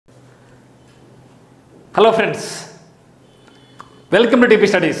Hello friends, welcome to TP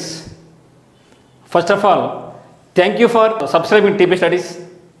Studies. First of all, thank you for subscribing TP Studies.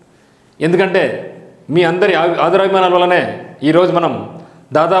 ఎందుకంటే మీ అందరి ఆదరాభిమానాల వల్లనే ఈరోజు మనం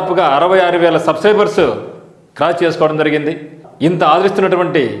దాదాపుగా 66,000 సబ్స్క్రైబర్స్ క్రాస్ చేసుకోవడం జరిగింది. ఇంత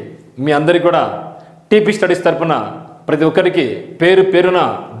ఆదరిస్తున్నటువంటి మీ అందరికీ కూడా టీపీ స్టడీస్ తరపున ప్రతి ఒక్కరికి పేరు పేరున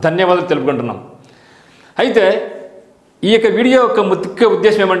ధన్యవాదాలు తెలుపుకుంటున్నాం. అయితే ఈ యొక్క వీడియో యొక్క ముఖ్య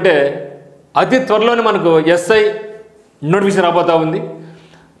ఉద్దేశం ఏమంటే అతి త్వరలోనే మనకు ఎస్ఐ నోటిఫికేషన్ రాబోతూ ఉంది.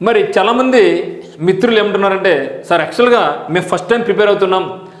 మరి చాలామంది మిత్రులు ఏమంటున్నారంటే, సార్ యాక్చువల్గా మేము ఫస్ట్ టైం ప్రిపేర్ అవుతున్నాం,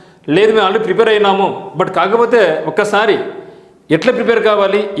 లేదు మేము ఆల్రెడీ ప్రిపేర్ అయినాము, బట్ కాకపోతే ఒక్కసారి ఎట్లా ప్రిపేర్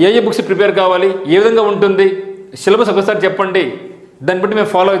కావాలి, ఏ బుక్స్ ప్రిపేర్ కావాలి, ఏ విధంగా ఉంటుంది, సిలబస్ ఒకసారి చెప్పండి, దాన్ని బట్టి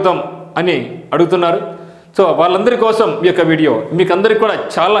మేము ఫాలో అవుతాం అని అడుగుతున్నారు. సో వాళ్ళందరి కోసం ఈ యొక్క వీడియో మీకు అందరికీ కూడా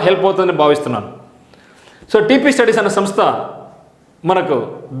చాలా హెల్ప్ అవుతుందని భావిస్తున్నాను. సో టీపీ స్టడీస్ అనే సంస్థ మనకు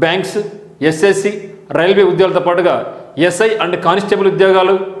బ్యాంక్స్, ఎస్ఎస్సి, రైల్వే ఉద్యోగాలతో పాటుగా ఎస్ఐ అండ్ కానిస్టేబుల్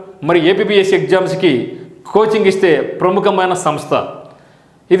ఉద్యోగాలు మరి ఏపీపీఎస్సీ ఎగ్జామ్స్కి కోచింగ్ ఇస్తే ప్రముఖమైన సంస్థ.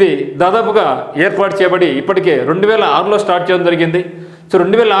 ఇది దాదాపుగా ఏర్పాటు చేయబడి ఇప్పటికే 2006లో స్టార్ట్ చేయడం జరిగింది. సో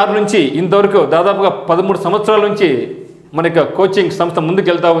 2006 నుంచి ఇంతవరకు దాదాపుగా 13 సంవత్సరాల నుంచి మన యొక్క కోచింగ్ సంస్థ ముందుకు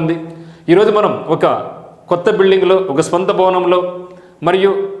వెళ్తూ ఉంది. ఈరోజు మనం ఒక కొత్త బిల్డింగ్లో, ఒక స్వంత భవనంలో,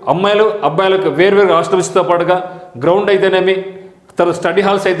 మరియు అమ్మాయిలు అబ్బాయిలకు వేర్వేరు హాస్టల్స్తో పాటుగా గ్రౌండ్ అయితేనేమి, తర్వాత స్టడీ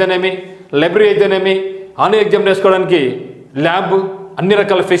హాల్స్ అయితేనేమి, లైబ్రరీ అయితేనేమి, ఆన్లైన్ ఎగ్జామ్ నేర్చుకోవడానికి ల్యాబ్, అన్ని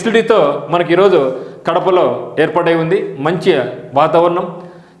రకాల ఫెసిలిటీతో మనకి ఈరోజు కడపలో ఏర్పాటై ఉంది. మంచి వాతావరణం.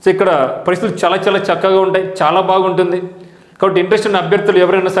 సో ఇక్కడ పరిస్థితులు చాలా చాలా చక్కగా ఉంటాయి, చాలా బాగుంటుంది. కాబట్టి ఇంట్రెస్ట్ ఉన్న అభ్యర్థులు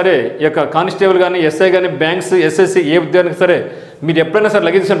ఎవరైనా సరే ఈ యొక్క కానిస్టేబుల్ కానీ, ఎస్ఐ కానీ, బ్యాంక్స్, ఎస్ఎస్సి ఏ ఉద్యోగానికి సరే మీరు ఎప్పుడైనా సరే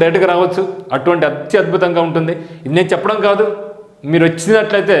లగేజ్ డైరెక్ట్గా రావచ్చు. అటువంటి అత్యద్భుతంగా ఉంటుంది. ఇది నేను చెప్పడం కాదు, మీరు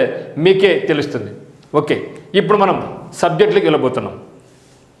వచ్చినట్లయితే మీకే తెలుస్తుంది. ఓకే, ఇప్పుడు మనం సబ్జెక్టులకు వెళ్ళబోతున్నాం.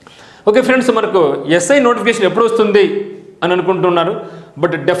 ఓకే ఫ్రెండ్స్, మనకు ఎస్ఐ నోటిఫికేషన్ ఎప్పుడు వస్తుంది అని అనుకుంటున్నారు.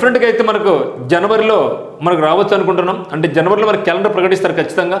 బట్ డెఫినెట్గా అయితే మనకు జనవరిలో మనకు రావచ్చు అనుకుంటున్నాం. అంటే జనవరిలో మనకి క్యాలెండర్ ప్రకటిస్తారు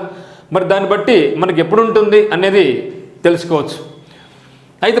ఖచ్చితంగా. మరి దాన్ని బట్టి మనకి ఎప్పుడు ఉంటుంది అనేది తెలుసుకోవచ్చు.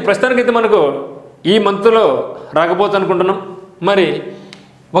 అయితే ప్రస్తుతానికైతే మనకు ఈ మంత్లో రాకపోవచ్చు అనుకుంటున్నాం. మరి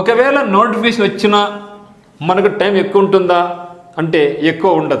ఒకవేళ నోటిఫికేషన్ వచ్చినా మనకు టైం ఎక్కువ ఉంటుందా అంటే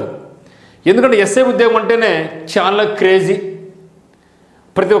ఎక్కువ ఉండదు. ఎందుకంటే ఎస్ఐ ఉద్యోగం అంటేనే చాలా క్రేజీ.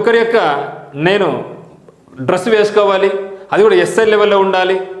 ప్రతి ఒక్కరి యొక్క నేను డ్రెస్ వేసుకోవాలి, అది కూడా ఎస్ఐ లెవెల్లో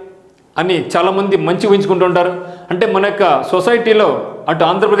ఉండాలి అని చాలామంది మంచి ఊహించుకుంటూ ఉంటారు. అంటే మన యొక్క సొసైటీలో అటు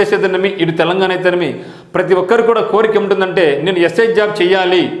ఆంధ్రప్రదేశ్ అయితేనేమి, ఇటు తెలంగాణ అయితేనేమి ప్రతి ఒక్కరు కూడా కోరిక ఉంటుందంటే నేను ఎస్ఐ జాబ్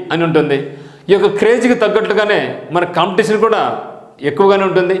చేయాలి అని ఉంటుంది. ఈ యొక్క క్రేజీకి తగ్గట్లుగానే మన కాంపిటీషన్ కూడా ఎక్కువగానే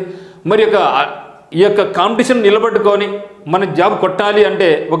ఉంటుంది. మరి ఈ యొక్క కాంపిటీషన్ నిలబెట్టుకొని మన జాబ్ కొట్టాలి అంటే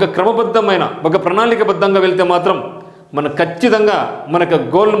ఒక క్రమబద్ధమైన, ఒక ప్రణాళికబద్ధంగా వెళ్తే మాత్రం మన ఖచ్చితంగా మన యొక్క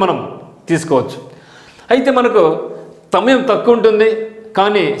గోల్ని మనం తీసుకోవచ్చు. అయితే మనకు సమయం తక్కువ ఉంటుంది,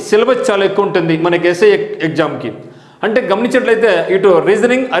 కానీ సిలబస్ చాలా ఎక్కువ ఉంటుంది మనకి ఎస్ఐ ఎగ్జామ్కి. అంటే గమనించినట్లయితే ఇటు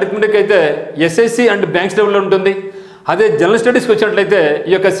రీజనింగ్, అరిథమెటిక్ అయితే ఎస్ఎస్సి అండ్ బ్యాంక్స్ లెవెల్లో ఉంటుంది. అదే జనరల్ స్టడీస్కి వచ్చినట్లయితే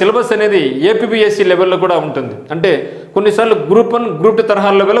ఈ యొక్క సిలబస్ అనేది ఏపీపీఎస్సీ లెవెల్లో కూడా ఉంటుంది. అంటే కొన్నిసార్లు గ్రూప్ 1, గ్రూప్ 2 తరహా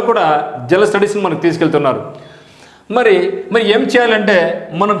లెవెల్లో కూడా జనరల్ స్టడీస్ని మనకు తీసుకెళ్తున్నారు. మరి ఏం చేయాలంటే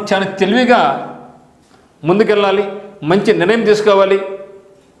మనం చాలా తెలివిగా ముందుకెళ్ళాలి, మంచి నిర్ణయం తీసుకోవాలి.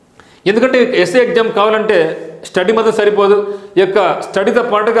 ఎందుకంటే ఎస్ఐ ఎగ్జామ్ కావాలంటే స్టడీ మాత్రం సరిపోదు. ఈ యొక్క స్టడీతో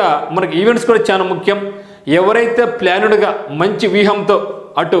పాటుగా మనకి ఈవెంట్స్ కూడా చాలా ముఖ్యం. ఎవరైతే ప్లానుడ్గా మంచి వ్యూహంతో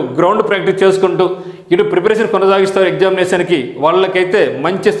అటు గ్రౌండ్ ప్రాక్టీస్ చేసుకుంటూ ఇటు ప్రిపరేషన్ కొనసాగిస్తారు ఎగ్జామినేషన్కి, వాళ్ళకైతే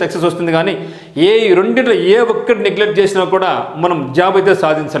మంచి సక్సెస్ వస్తుంది. కానీ రెండింటిలో ఏ ఒక్కటి నెగ్లెక్ట్ చేసినా కూడా మనం జాబ్ అయితే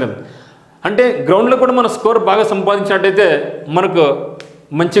సాధించలేం. అంటే గ్రౌండ్లో కూడా మన స్కోర్ బాగా సంపాదించినట్టయితే మనకు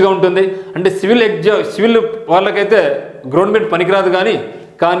మంచిగా ఉంటుంది. అంటే సివిల్ వాళ్ళకైతే గ్రౌండ్ మీట్ పనికిరాదు.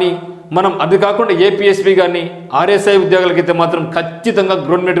 కానీ మనం అది కాకుండా ఏపీఎస్పీ కానీ ఆర్ఎస్ఐ ఉద్యోగాలకైతే మాత్రం ఖచ్చితంగా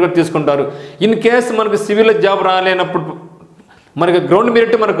గ్రౌండ్ మీట్ కూడా తీసుకుంటారు. ఇన్ కేస్ మనకు సివిల్ జాబ్ రాలేనప్పుడు మనకు గ్రౌండ్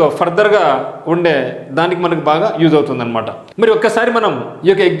మీట్ మనకు ఫర్దర్గా ఉండే దానికి మనకు బాగా యూజ్ అవుతుంది అనమాట. మరి ఒక్కసారి మనం ఈ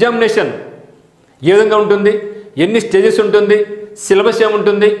యొక్క ఎగ్జామినేషన్ ఏ విధంగా ఉంటుంది, ఎన్ని స్టేజెస్ ఉంటుంది, సిలబస్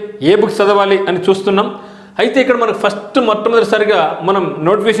ఏముంటుంది, ఏ బుక్స్ చదవాలి అని చూస్తున్నాం. అయితే ఇక్కడ మనకు మొట్టమొదటిసారిగా మనం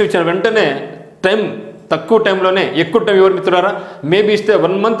నోటిఫికేషన్ ఇచ్చిన వెంటనే తక్కువ టైంలోనే ఎక్కువ టైం ఎవరు మిత్రులారా మేబీ ఇస్తే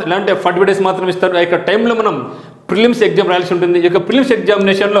 1 మంత్ లేదంటే 40 days మాత్రం ఇస్తారు. ఆ యొక్క టైంలో మనం ప్రిలిమ్స్ ఎగ్జామ్ రాయాల్సి ఉంటుంది. ఈ యొక్క ప్రిలిమ్స్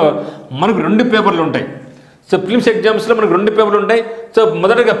ఎగ్జామినేషన్లో మనకు 2 పేపర్లు ఉంటాయి. సో ప్రిలిమ్స్ ఎగ్జామ్స్లో మనకు 2 పేపర్లు ఉంటాయి. సో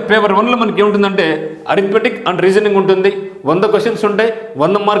మొదటగా పేపర్ 1లో మనకి ఏముంటుందంటే అరిథమెటిక్ అండ్ రీజనింగ్ ఉంటుంది. 100 questions ఉంటాయి,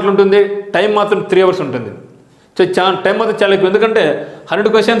 100 మార్కులు ఉంటుంది. టైం మాత్రం 3 hours ఉంటుంది. సో టైం మాత్రం చాలా ఎక్కువ, ఎందుకంటే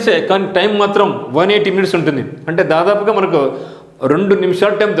 100 questions కానీ టైం మాత్రం 180 minutes ఉంటుంది. అంటే దాదాపుగా మనకు 2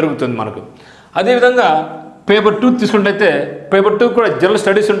 నిమిషాల టైం దొరుకుతుంది మనకు. అదేవిధంగా పేపర్ 2 తీసుకుంటే పేపర్ 2 కూడా జనరల్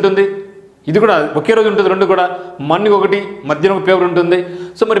స్టడీస్ ఉంటుంది. ఇది కూడా ఒకే రోజు ఉంటుంది, రెండు కూడా మార్నింగ్ ఒకటి మధ్యాహ్నం ఒక పేపర్ ఉంటుంది.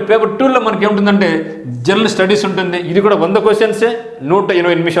 సో మరి పేపర్ 2లో మనకి ఏముంటుందంటే జనరల్ స్టడీస్ ఉంటుంది. ఇది కూడా 100 క్వశ్చన్సే,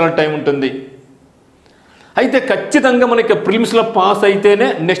 120 నిమిషాల టైం ఉంటుంది. అయితే ఖచ్చితంగా మనకి ప్రిలిమ్స్లో పాస్ అయితేనే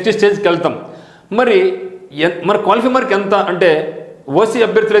నెక్స్ట్ స్టేజ్కి వెళ్తాం. మరి క్వాలిఫై మార్క్ ఎంత అంటే ఓసీ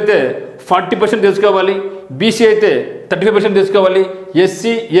అభ్యర్థులు అయితే 40% తెచ్చుకోవాలి, బీసీ అయితే 35% తెచ్చుకోవాలి,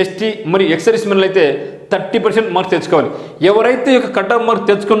 ఎస్సీ ఎస్టీ మరి ఎక్సర్వీస్ మెన్లు అయితే 30% మార్క్స్ తెచ్చుకోవాలి. ఎవరైతే ఈ యొక్క cut off marks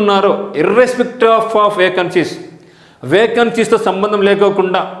తెచ్చుకున్నారో irrespective of వేకెన్సీస్తో సంబంధం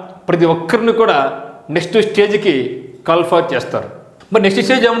లేకోకుండా ప్రతి ఒక్కరిని కూడా నెక్స్ట్ స్టేజ్కి కాల్ఫర్ చేస్తారు. మరి నెక్స్ట్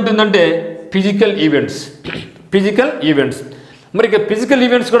స్టేజ్ ఏముంటుందంటే ఫిజికల్ ఈవెంట్స్. మరి ఇక ఫిజికల్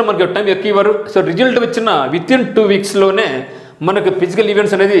ఈవెంట్స్ కూడా మనకి టైం ఎక్కువ ఇవ్వరు. సో రిజల్ట్ వచ్చిన వితిన్ 2 వీక్స్లోనే మనకు ఫిజికల్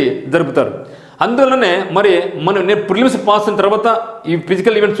ఈవెంట్స్ అనేది జరుపుతారు. అందువల్లనే మరి నేను ప్రిలిమ్స్ పాస్ అయిన తర్వాత ఈ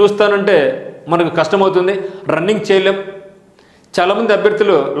ఫిజికల్ ఈవెంట్స్ చూస్తానంటే మనకు కష్టమవుతుంది, రన్నింగ్ చేయలేం. చాలామంది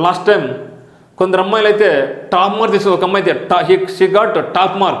అభ్యర్థులు లాస్ట్ టైం కొందరు అమ్మాయిలు అయితే టాప్ మార్క్ తీసుకుని, ఒక అమ్మాయి అయితే she got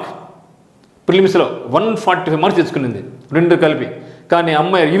top mark ప్రిలిమ్స్లో 145 marks తెచ్చుకునింది రెండు కలిపి. కానీ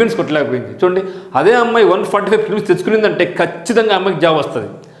అమ్మాయి ఈవెంట్స్ కొట్టలేకపోయింది. చూడండి, అదే అమ్మాయి 145 ప్రిలిమ్స్ తెచ్చుకునిందంటే ఖచ్చితంగా అమ్మాయికి జాబ్ వస్తుంది.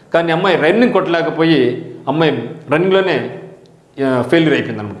 కానీ అమ్మాయి రన్నింగ్ కొట్టలేకపోయి అమ్మాయి రన్నింగ్లోనే ఫెయిల్యూర్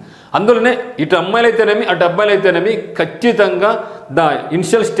అయిపోయింది అనమాట. అందువల్లనే ఇటు అమ్మాయిలు అయితేనేమి అటు అబ్బాయిలు అయితేనేమి ఖచ్చితంగా the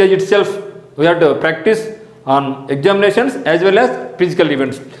initial stage it self we have to practice on examinations as well as physical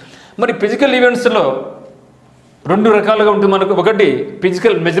events. మరి ఫిజికల్ ఈవెంట్స్లో 2 రకాలుగా ఉంటుంది మనకు. ఒకటి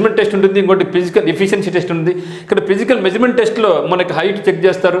ఫిజికల్ మెజర్మెంట్ టెస్ట్ ఉంటుంది, ఇంకోటి ఫిజికల్ ఎఫిషియన్సీ టెస్ట్ ఉంటుంది. ఇక్కడ ఫిజికల్ మెజర్మెంట్ టెస్ట్లో మనకి హైట్ చెక్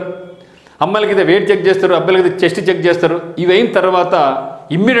చేస్తారు, అమ్మాయిలకి అయితే వెయిట్ చెక్ చేస్తారు, అబ్బాయిలకి అయితే చెస్ట్ చెక్ చేస్తారు. ఇవి అయిన తర్వాత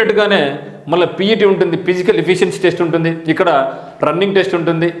ఇమ్మీడియట్గానే మళ్ళీ పీఈటీ ఉంటుంది, ఫిజికల్ ఎఫిషియన్సీ టెస్ట్ ఉంటుంది. ఇక్కడ రన్నింగ్ టెస్ట్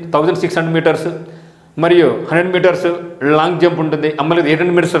ఉంటుంది 1600 మీటర్స్ మరియు 100 మీటర్స్ లాంగ్ జంప్ ఉంటుంది, అమ్మాయిలకి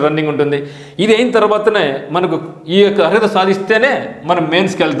 800 మీటర్స్ రన్నింగ్ ఉంటుంది. ఇది అయిన తర్వాతనే మనకు ఈ యొక్క అర్హత సాధిస్తేనే మనం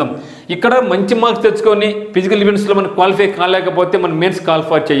మెయిన్స్కి వెళ్తాం. ఇక్కడ మంచి మార్క్స్ తెచ్చుకొని ఫిజికల్ ఈవెంట్స్లో మనం క్వాలిఫై కాలేకపోతే మనం మెయిన్స్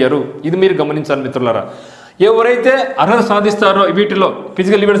క్వాలిఫై చేయరు. ఇది మీరు గమనించాలి మిత్రులారా. ఎవరైతే అర్హత సాధిస్తారో వీటిలో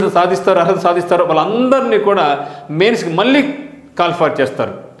ఫిజికల్ ఈవెంట్స్ అర్హత సాధిస్తారో వాళ్ళందరినీ కూడా మెయిన్స్కి మళ్ళీ క్వాలిఫై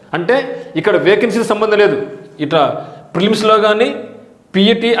చేస్తారు. అంటే ఇక్కడ వేకెన్సీ సంబంధం లేదు. ఇట్లా ప్రిలిమ్స్లో కానీ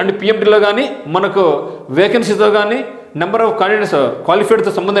పీఈటీ అండ్ పిఎంటీలో కానీ మనకు వేకెన్సీతో కానీ నెంబర్ ఆఫ్ క్యాండిడేట్స్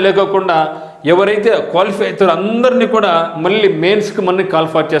క్వాలిఫైడ్తో సంబంధం లేకోకుండా ఎవరైతే క్వాలిఫై అవుతారో అందరినీ కూడా మళ్ళీ మెయిన్స్కి మళ్ళీ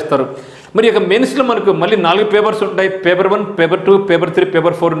క్వాలిఫై చేస్తారు. మరి ఇక మెయిన్స్లో మనకు మళ్ళీ 4 పేపర్స్ ఉంటాయి. పేపర్ 1, పేపర్ 2, పేపర్ 3,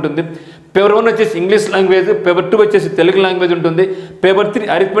 పేపర్ 4 ఉంటుంది. పేపర్ 1 వచ్చేసి ఇంగ్లీష్ లాంగ్వేజ్, పేపర్ 2 వచ్చేసి తెలుగు లాంగ్వేజ్ ఉంటుంది, పేపర్ 3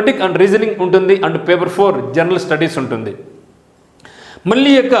 అరిథమెటిక్ అండ్ రీజనింగ్ ఉంటుంది, అండ్ పేపర్ 4 జనరల్ స్టడీస్ ఉంటుంది.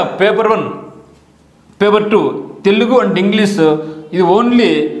 మళ్ళీ యొక్క paper 1, paper 2 Telugu and English ఇది ఓన్లీ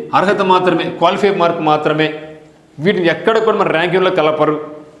అర్హత మాత్రమే, క్వాలిఫై మార్క్ మాత్రమే. వీటిని ఎక్కడ కూడా మన ర్యాంకింగ్లో కలపరు.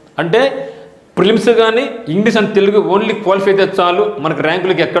 అంటే ప్రిలిమ్స్ కానీ English and Telugu only qualify అయితే చాలు, మనకు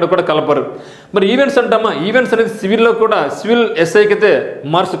ర్యాంకులకి ఎక్కడ కూడా కలపరు. మరి ఈవెంట్స్ అంటామా, ఈవెంట్స్ అనేది సివిల్లో కూడా సివిల్ ఎస్ఐకి అయితే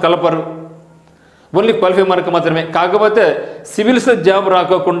మార్క్స్ కలపరు, ఓన్లీ క్వాలిఫై మార్క్ మాత్రమే. కాకపోతే సివిల్స్ జాబ్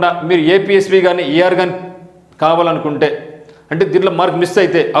రాకోకుండా మీరు ఏపీఎస్వి కానీ ఏఆర్ కానీ కావాలనుకుంటే అంటే దీంట్లో మార్క్ మిస్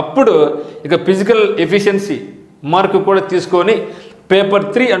అయితే అప్పుడు ఇక ఫిజికల్ ఎఫిషియన్సీ మార్క్ కూడా తీసుకొని పేపర్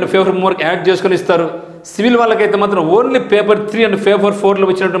 3 అండ్ పేపర్ 4 యాడ్ చేసుకొని ఇస్తారు. సివిల్ వాళ్ళకైతే మాత్రం ఓన్లీ పేపర్ 3 అండ్ పేపర్ 4లో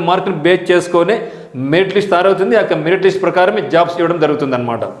వచ్చినటువంటి మార్కుని బేస్ చేసుకొని మెరిట్ లిస్ట్ తయారవుతుంది. ఆ మెరిట్ లిస్ట్ ప్రకారమే జాబ్స్ ఇవ్వడం జరుగుతుంది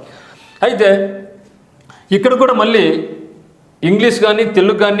అనమాట. అయితే ఇక్కడ కూడా మళ్ళీ ఇంగ్లీష్ కానీ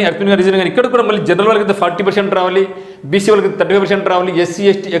తెలుగు కానీ అర్థమెటిక్ రీజనింగ్ కానీ ఇక్కడ కూడా మళ్ళీ జనరల్ వాళ్ళకి అయితే 40% రావాలి, బీసీ వాళ్ళకి 35% రావాలి, ఎస్సీ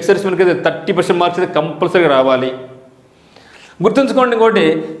ఎస్టీ ఎక్సర్వీస్ మెన్కి అయితే 30% మార్క్స్ అయితే కంపల్సరీగా రావాలి. గుర్తుంచుకోండి ఇంకోటి,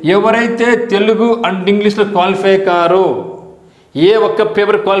 ఎవరైతే తెలుగు అండ్ ఇంగ్లీష్లో క్వాలిఫై కారో ఏ ఒక్క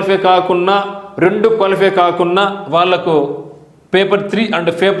పేపర్ క్వాలిఫై కాకున్నా 2 క్వాలిఫై కాకున్నా వాళ్ళకు పేపర్ 3 అండ్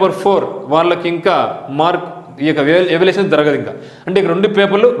పేపర్ 4 వాళ్ళకి ఇంకా మార్క్ ఈ యొక్క ఎవాల్యుయేషన్ జరగదు. ఇంకా అంటే ఇక 2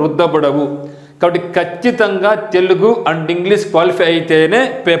 పేపర్లు రుద్దబడవు. కాబట్టి ఖచ్చితంగా తెలుగు అండ్ ఇంగ్లీష్ క్వాలిఫై అయితేనే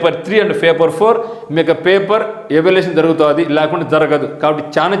పేపర్ 3 అండ్ పేపర్ 4 మీకు పేపర్ ఎవాల్యుయేషన్ జరుగుతుంది, లేకుండా జరగదు. కాబట్టి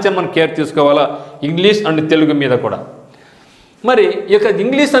చాలా మనం కేర్ తీసుకోవాలా ఇంగ్లీష్ అండ్ తెలుగు మీద కూడా. మరి ఈ యొక్క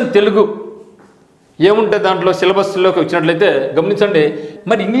ఇంగ్లీష్ అండ్ తెలుగు ఏముంటుంది దాంట్లో సిలబస్లోకి వచ్చినట్లయితే గమనించండి.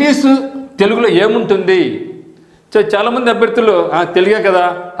 మరి ఇంగ్లీషు తెలుగులో ఏముంటుంది? సో చాలామంది అభ్యర్థులు తెలుగే కదా,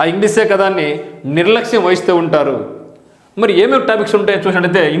 ఇంగ్లీషే కదా అని నిర్లక్ష్యం వహిస్తూ ఉంటారు. మరి ఏమేమి టాపిక్స్ ఉంటాయో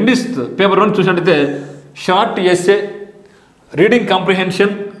చూసినట్టయితే ఇంగ్లీష్ పేపర్ 1 చూసినట్టయితే షార్ట్ ఎస్సే, రీడింగ్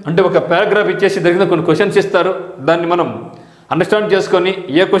కాంప్రిహెన్షన్ అంటే ఒక పారాగ్రాఫ్ ఇచ్చేసి దగ్గర కొన్ని క్వశ్చన్స్ ఇస్తారు, దాన్ని మనం అండర్స్టాండ్ చేసుకొని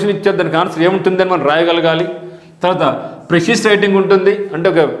ఏ క్వశ్చన్ ఇచ్చారు దానికి ఆన్సర్ ఏముంటుందని మనం రాయగలగాలి. తర్వాత ప్రెసిస్ రైటింగ్ ఉంటుంది, అంటే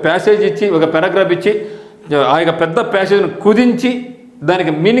ఒక ప్యాసేజ్ ఇచ్చి ఒక పారాగ్రాఫ్ ఇచ్చి ఆ యొక్క పెద్ద ప్యాసేజ్ను కుదించి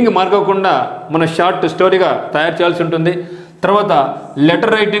దానికి మీనింగ్ మార్కోకుండా మన షార్ట్ స్టోరీగా తయారు చేయాల్సి ఉంటుంది. తర్వాత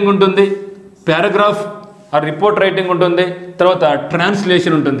లెటర్ రైటింగ్ ఉంటుంది, పారాగ్రాఫ్ ఆ రిపోర్ట్ రైటింగ్ ఉంటుంది, తర్వాత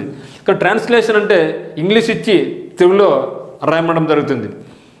ట్రాన్స్లేషన్ ఉంటుంది. ఇక్కడ ట్రాన్స్లేషన్ అంటే ఇంగ్లీష్ ఇచ్చి తెలుగులో రాయమడం జరుగుతుంది.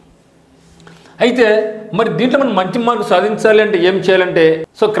 అయితే మరి దీంట్లో మనం మంచి మార్కులు సాధించాలి అంటే ఏం చేయాలంటే,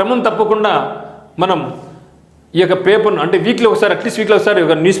 సో క్రమం తప్పకుండా మనం ఈ యొక్క పేపర్ను అంటే వీక్లీ ఒకసారి, అట్లీస్ట్ వీక్లీ ఒకసారి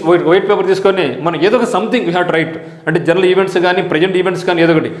ఒక న్యూస్ వైట్ పేపర్ తీసుకొని మనం ఏదో ఒక something we have to right. అంటే జనరల్ ఈవెంట్స్ కానీ ప్రజెంట్ ఈవెంట్స్ కానీ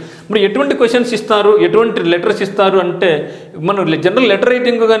ఏదో ఒకటి. మరి ఎటువంటి క్వశ్చన్స్ ఇస్తారు, ఎటువంటి లెటర్స్ ఇస్తారు అంటే, మనం జనరల్ లెటర్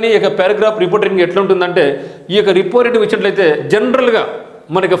రైటింగ్ కానీ ఈ యొక్క పారాగ్రాఫ్ రిపోర్ట్ రైటింగ్ ఎట్లా ఉంటుందంటే, ఈ యొక్క రిపోర్ట్ రైటింగ్ వచ్చినట్లయితే జనరల్గా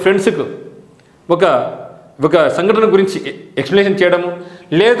మనకి ఫ్రెండ్స్కు ఒక సంఘటన గురించి ఎక్స్ప్లెనేషన్ చేయడము,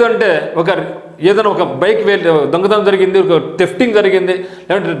 లేదు అంటే ఏదైనా ఒక బైక్ దొంగతనం జరిగింది, ఒక థెఫ్టింగ్ జరిగింది,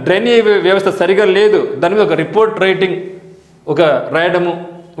 లేదంటే డ్రైనేజ్ వ్యవస్థ సరిగా లేదు, దాని మీద ఒక రిపోర్ట్ రైటింగ్ రాయడము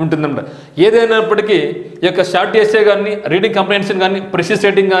ఉంటుందన్నమాట. ఏదైనప్పటికీ ఈ యొక్క షార్ట్ ఎస్సే కానీ, రీడింగ్ కంప్రహెన్షన్ కానీ, ప్రెసిస్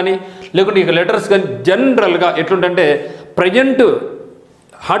రైటింగ్ కానీ, లేకుంటే ఇక లెటర్స్ కానీ జనరల్గా ఎట్లుంటే present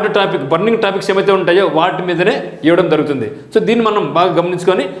hot topic, burning topics ఏమైతే ఉంటాయో వాటి మీదనే ఇవ్వడం జరుగుతుంది. సో దీన్ని మనం బాగా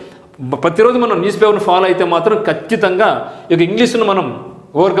గమనించుకొని ప్రతిరోజు మనం న్యూస్ పేపర్ని ఫాలో అయితే మాత్రం ఖచ్చితంగా ఇక ఇంగ్లీష్ను మనం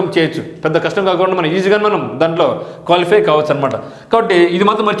ఓవర్కమ్ చేయొచ్చు. పెద్ద కష్టం కాకుండా మనం ఈజీగా మనం దాంట్లో క్వాలిఫై కావచ్చు అనమాట. కాబట్టి ఇది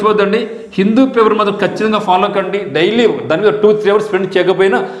మాత్రం మర్చిపోద్దండి. హిందూ పేపర్ మాత్రం ఖచ్చితంగా ఫాలో కండి. డైలీ దాని మీద 2-3 అవర్స్ స్పెండ్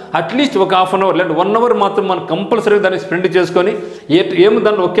చేయకపోయినా అట్లీస్ట్ ఒక హాఫ్ అన్ అవర్ లేదా 1 అవర్ మాత్రం మనం కంపల్సరీగా దాన్ని స్పెండ్ చేసుకొని ఏమి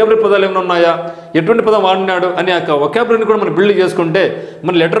దాంట్లో వొకాబులరీ పదాలు ఏమైనా ఉన్నాయా, ఎటువంటి పదం వాడినాడు అనే ఆ వొకాబులరీని కూడా మనం బిల్డ్ చేసుకుంటే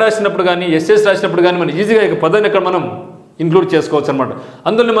మన లెటర్ రాసినప్పుడు కానీ, ఎస్ఎస్ రాసినప్పుడు కానీ మనం ఈజీగా ఈ పదాన్ని ఇక్కడ మనం ఇంక్లూడ్ చేసుకోవచ్చు అనమాట.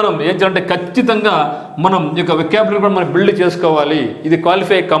 అందులో మనం ఏం చేయాలంటే ఖచ్చితంగా మనం ఈ యొక్క వొకాబులరీ కూడా మనం బిల్డ్ చేసుకోవాలి. ఇది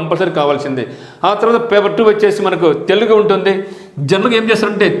క్వాలిఫై కంపల్సరీ కావాల్సింది. ఆ తర్వాత పేపర్ 2 వచ్చేసి మనకు తెలుగు ఉంటుంది. జనరల్గా ఏం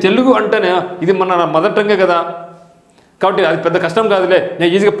చేస్తారంటే తెలుగు అంటేనే ఇది మన మదర్ టంగే కదా, కాబట్టి అది పెద్ద కష్టం కాదులే,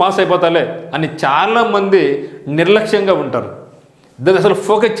 నేను ఈజీగా పాస్ అయిపోతాలే అని చాలామంది నిర్లక్ష్యంగా ఉంటారు. దాన్ని అసలు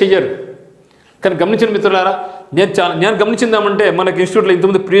ఫోకస్ చెయ్యరు. కానీ గమనించిన మిత్రులారా, నేను గమనించిందామంటే మనకి ఇన్స్టిట్యూట్లో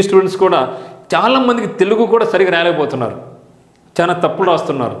ఇంతమంది ప్రీ స్టూడెంట్స్ కూడా చాలామందికి తెలుగు కూడా సరిగా రాయలేకపోతున్నారు, చాలా తప్పులు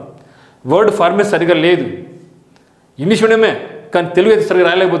రాస్తున్నారు. వర్డ్ ఫార్మేట్ సరిగా లేదు, ఇంగ్లీష్ మీడియమే కానీ తెలుగు అయితే సరిగా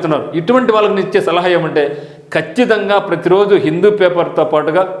రాయలేకపోతున్నారు. ఇటువంటి వాళ్ళకి ఇచ్చే సలహా ఏమంటే ఖచ్చితంగా ప్రతిరోజు హిందూ పేపర్తో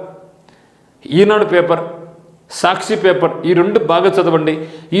పాటుగా ఈనాడు పేపర్, సాక్షి పేపర్, ఈ 2 బాగా చదవండి.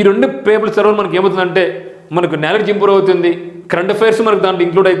 ఈ 2 పేపర్లు చదవడం మనకి ఏమవుతుందంటే మనకు నాలెడ్జ్ ఇంప్రూవ్ అవుతుంది, కరెంట్ అఫైర్స్ మనకు దాంట్లో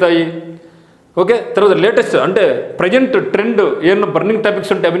ఇంక్లూడ్ అవుతాయి. ఓకే, తర్వాత లేటెస్ట్ అంటే ప్రజెంట్ ట్రెండ్ ఏమన్నా బర్నింగ్ టాపిక్స్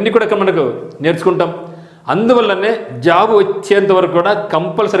ఉంటే అవన్నీ కూడా మనకు నేర్చుకుంటాం. అందువల్లనే జాబ్ వచ్చేంత వరకు కూడా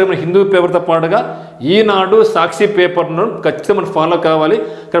కంపల్సరీగా మన హిందూ పేపర్తో పాటుగా ఈనాడు, సాక్షి పేపర్ను ఖచ్చితంగా మనం ఫాలో కావాలి.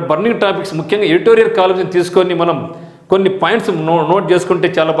 ఇక్కడ బర్నింగ్ టాపిక్స్ ముఖ్యంగా ఎడిటోరియల్ కాలమ్స్ని తీసుకొని మనం కొన్ని పాయింట్స్ నోట్ చేసుకుంటే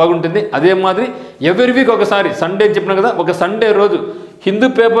చాలా బాగుంటుంది. అదే మాదిరి ఎవ్రీ వీక్ ఒకసారి సండే చెప్పినా కదా, ఒక సండే రోజు హిందూ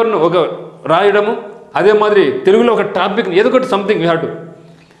పేపర్ను రాయడము, అదే మాదిరి తెలుగులో ఒక టాపిక్ ఏదో ఒకటి సంథింగ్ హ్యావ్ టు,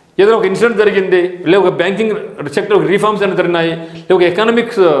 ఏదో ఒక ఇన్సిడెంట్ జరిగింది, లేదా ఒక బ్యాంకింగ్ సెక్టర్ ఒక రీఫార్మ్స్ అని జరిగినాయి, లేదా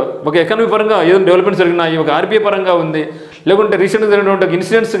ఒక ఎకనామీ పరంగా ఏదైనా డెవలప్మెంట్స్ జరిగినాయి, ఒక ఆర్బీఐ పరంగా ఉంది, లేకుంటే రీసెంట్గా జరిగినటువంటి ఒక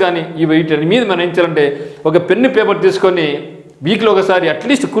ఇన్సిడెంట్స్ కానీ వీటి మీద మనం ఏం చేయాలంటే ఒక పెన్ను పేపర్ తీసుకొని వీక్లో ఒకసారి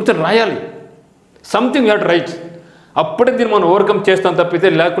అట్లీస్ట్ కూర్చొని రాయాలి. Something you have to right. అప్పుడే దీన్ని మనం ఓవర్కమ్ చేస్తాం, తప్పితే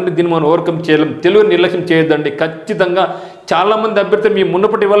లేకుంటే దీన్ని మనం ఓవర్కమ్ చేయలేం. తెలుగు నిర్లక్ష్యం చేయొద్దండి. ఖచ్చితంగా చాలామంది అభ్యర్థులు మీ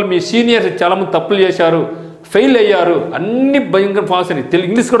మునుపటి వాళ్ళు మీ సీనియర్స్ చాలామంది తప్పులు చేశారు, ఫెయిల్ అయ్యారు, అన్ని భయంకర పాస్ అయినాయి. తెలుగు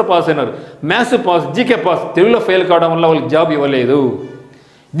ఇంగ్లీష్ కూడా పాస్ అయినారు, మ్యాథ్స్ పాస్, జీకే పాస్, తెలుగులో ఫెయిల్ కావడం వల్ల వాళ్ళకి జాబ్ ఇవ్వలేదు.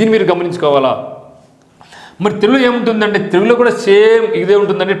 దీన్ని మీరు గమనించుకోవాలా. మరి తెలుగు ఏముంటుందంటే తెలుగులో కూడా సేమ్ ఇదే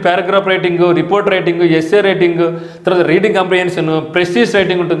ఉంటుందండి. Paragraph writing, report writing, SA writing, తర్వాత రీడింగ్ కాంప్రిహెన్షన్, ప్రెసిస్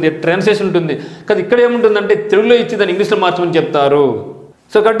రైటింగ్ ఉంటుంది, ట్రాన్స్లేషన్ ఉంటుంది. కానీ ఇక్కడ ఏముంటుందంటే తెలుగులో ఇచ్చి దాన్ని ఇంగ్లీష్లో మార్చమని చెప్తారు.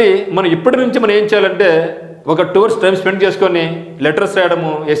 సో కాబట్టి మనం ఇప్పటి నుంచి మనం ఏం చేయాలంటే ఒక 2 hours టైం స్పెండ్ చేసుకొని లెటర్స్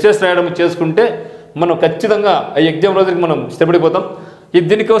రాయడము, ఎస్ఎస్ రాయడము చేసుకుంటే మనం ఖచ్చితంగా ఆ ఎగ్జామ్ రోజుకి మనం స్థిరపడిపోతాం.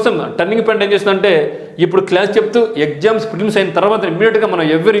 దీనికోసం టర్నింగ్ పాయింట్ ఏం చేస్తుందంటే ఇప్పుడు క్లాస్ చెప్తూ ఎగ్జామ్స్ ప్రిలిమ్స్ అయిన తర్వాత ఇమ్మీడియట్గా మనం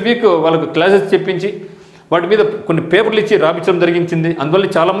ఎవ్రీ వీక్ వాళ్ళకు క్లాసెస్ చెప్పించి వాటి మీద కొన్ని పేపర్లు ఇచ్చి రాపించడం జరిగించింది. అందువల్ల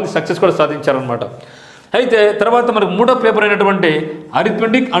చాలామంది సక్సెస్ కూడా సాధించారనమాట. అయితే తర్వాత మనకు 3వ పేపర్ అయినటువంటి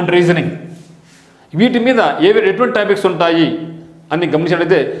అరిథమెటిక్ అండ్ రీజనింగ్, వీటి మీద ఎటువంటి టాపిక్స్ ఉంటాయి అని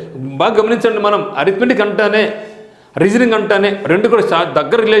గమనించినట్లయితే బాగా గమనించండి. మనం అరిథమెటిక్ అంటేనే, రీజనింగ్ అంటేనే 2 కూడా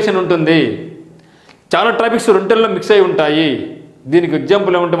దగ్గర రిలేషన్ ఉంటుంది. చాలా టాపిక్స్ 2లో మిక్స్ అయి ఉంటాయి. దీనికి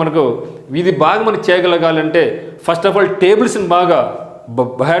ఎగ్జాంపుల్ ఏమంటే మనకు ఇది బాగా మనం చేయగలగాలంటే ఫస్ట్ ఆఫ్ ఆల్ టేబుల్స్ని బాగా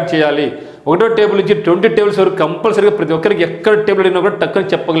బయాడ్ చేయాలి. 1వ టేబుల్ నుంచి 20 టేబుల్స్ వరకు కంపల్సరీగా ప్రతి ఒక్కరికి ఎక్కడ టేబుల్ అయినా కూడా టక్కుని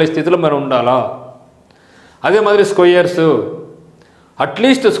చెప్పగలిగే స్థితిలో మనం ఉండాలా. అదే మాదిరి స్క్వేర్స్,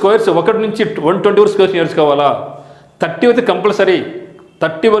 అట్లీస్ట్ స్క్వేర్స్ 1 నుంచి 120 వరకు స్క్వేర్స్ నేర్చుకోవాలా. 30 అయితే కంపల్సరీ,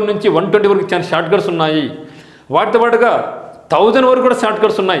 31 నుంచి 120 వరకు చాలా షార్ట్ కట్స్ ఉన్నాయి. వాటితో పాటుగా 1000 వరకు కూడా షార్ట్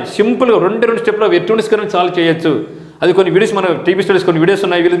కట్స్ ఉన్నాయి. సింపుల్గా 2 స్టెప్లో ఎటువంటి స్క్వేర్ సాల్వ్ చేయొచ్చు. అది కొన్ని వీడియోస్ మన టీవీ స్టడీస్ కొన్ని వీడియోస్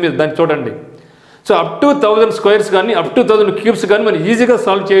ఉన్నాయి, వీడియోస్ మీరు దాన్ని చూడండి. సో అప్ టు 1000 స్క్వేర్స్ కానీ, అప్ టు 1000 క్యూబ్స్ కానీ మనం ఈజీగా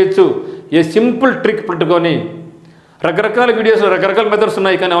సాల్వ్ చేయొచ్చు. ఏ సింపుల్ ట్రిక్ పెట్టుకొని రకరకాల వీడియోస్లో రకరకాల మెథడ్స్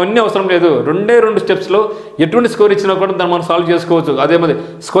ఉన్నాయి, కానీ అవన్నీ అవసరం లేదు. 2 స్టెప్స్లో ఎటువంటి స్కోర్ ఇచ్చినా కూడా దాన్ని మనం సాల్వ్ చేసుకోవచ్చు. అదే మరి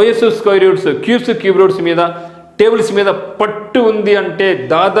squares, square roots, cubes, cube roots మీద, టేబుల్స్ మీద పట్టు ఉంది అంటే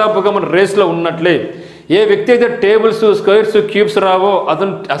దాదాపుగా మన రేస్లో ఉన్నట్లే. ఏ వ్యక్తి అయితే టేబుల్స్, స్క్వేర్స్, క్యూబ్స్ రావో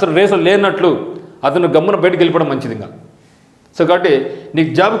అతను అసలు రేస్లో లేనట్లు, అతను గమ్మున బయటకు వెళ్ళిపోవడం మంచిది. ఇంకా సో కాబట్టి నీకు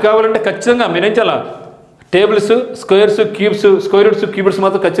జాబ్ కావాలంటే ఖచ్చితంగా మీరేం చాలా tables, squares, cubes, square roots, cubes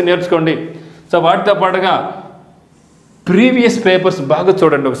మాత్రం ఖచ్చితంగా నేర్చుకోండి. సో వాటితో పాటుగా ప్రీవియస్ పేపర్స్ బాగా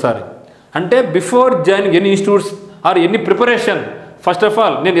చూడండి ఒకసారి. అంటే before joining any institutes or any preparation, first of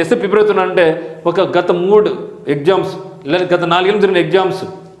all నేను ఎస్ఏ ప్రిపేర్ అవుతున్నా అంటే ఒక గత 3 ఎగ్జామ్స్ లేదా గత 4 ఏళ్ళు జరిగిన ఎగ్జామ్స్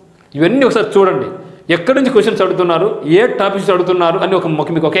ఇవన్నీ ఒకసారి చూడండి. ఎక్కడి నుంచి క్వశ్చన్స్ అడుగుతున్నారు, ఏ టాపిక్స్ అడుగుతున్నారు అని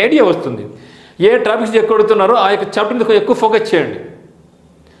మీకు ఒక ఐడియా వస్తుంది. ఏ టాపిక్స్ ఎక్కువ అడుగుతున్నారో ఆ యొక్క చాప్టర్ మీద ఎక్కువ ఫోకస్ చేయండి.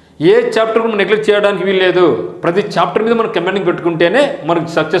 ఏ చాప్టర్ మనం నెగ్లెక్ట్ చేయడానికి వీల్లేదు. ప్రతి చాప్టర్ మీద మనం కమెంటింగ్ పెట్టుకుంటేనే మనకు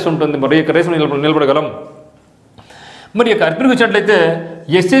సక్సెస్ ఉంటుంది, మరి యొక్క రేస్ నిలబడగలం. మరి యొక్క అర్థానికి వచ్చినట్లయితే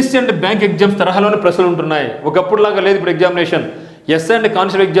ఎస్ఎస్సి అండ్ బ్యాంక్ ఎగ్జామ్స్ తరహాలోనే ప్రశ్నలు ఉంటున్నాయి. ఒకప్పుడులాగా లేదు ఇప్పుడు ఎగ్జామినేషన్. ఎస్ఐ అండ్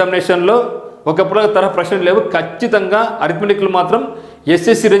కానిస్టేబుల్ ఎగ్జామినేషన్లో ఒకప్పుడులాగా తరహా ప్రశ్నలు లేవు. ఖచ్చితంగా అరిథమెటిక్లు మాత్రం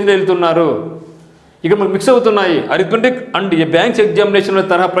ఎస్ఎస్సి రేంజ్లో వెళ్తున్నారు. ఇక్కడ మనకు మిక్స్ అవుతున్నాయి. అరిథమెటిక్ అండ్ బ్యాంక్స్ ఎగ్జామినేషన్లో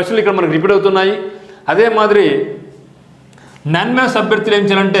తరహా ప్రశ్నలు ఇక్కడ మనకు రిపీట్ అవుతున్నాయి. అదే మాదిరి నాన్ మ్యాథ్స్ అభ్యర్థులు ఏం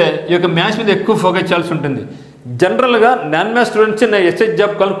చేయాలంటే ఈ యొక్క మ్యాథ్స్ మీద ఎక్కువ ఫోకస్ చేయాల్సి ఉంటుంది. జనరల్గా నాన్ మ్యాథ్స్ స్టూడెంట్స్ నా ఎస్ఐ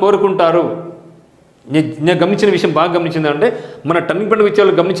జాబ్ కావాలని కోరుకుంటారు. నేను గమనించిన విషయం బాగా గమనించిందంటే మన టర్నింగ్ పాయింట్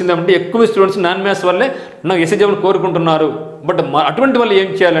విషయాలు గమనించిందంటే ఎక్కువ స్టూడెంట్స్ నాన్ మ్యాథ్స్ వల్లే నాకు ఎస్ఐ జాబ్ని కోరుకుంటున్నారు. బట్ అటువంటి వాళ్ళు ఏం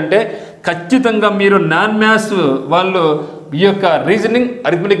చేయాలంటే ఖచ్చితంగా మీరు నాన్ మ్యాథ్స్ వాళ్ళు ఈ యొక్క రీజనింగ్,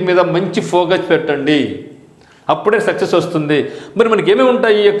 అరిథమెటిక్ మీద మంచి ఫోకస్ పెట్టండి, అప్పుడే సక్సెస్ వస్తుంది. మరి మనకి ఏమేమి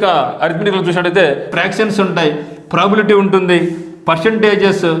ఉంటాయి ఈ యొక్క అరిథమెటిక్లో చూసినట్టయితే ఫ్రాక్షన్స్ ఉంటాయి, ప్రాబిలిటీ ఉంటుంది,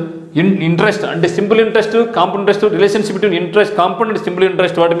 పర్సంటేజెస్, ఇంట్రెస్ట్ అంటే simple interest, compound interest, relationship between interest, compound and simple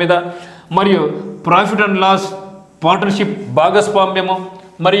interest వాటి మీద, మరియు ప్రాఫిట్ అండ్ లాస్, పార్ట్నర్షిప్ భాగస్వామ్యము,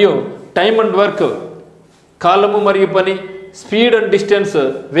 మరియు టైమ్ అండ్ వర్క్ కాలము మరియు పని, స్పీడ్ అండ్ డిస్టెన్స్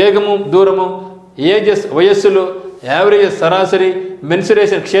వేగము దూరము, ఏజెస్ వయస్సులు, యావరేజెస్ సరాసరి,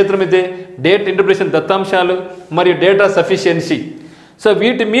 మెన్సురేషన్ క్షేత్రమితి, డేట్ ఇంటర్ప్రిటేషన్ దత్తాంశాలు మరియు డేటా సఫిషియన్సీ. సో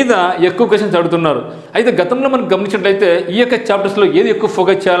వీటి మీద ఎక్కువ క్వశ్చన్స్ అడుగుతున్నారు. అయితే గతంలో మనం గమనించినట్లయితే ఈ యొక్క చాప్టర్స్లో ఏది ఎక్కువ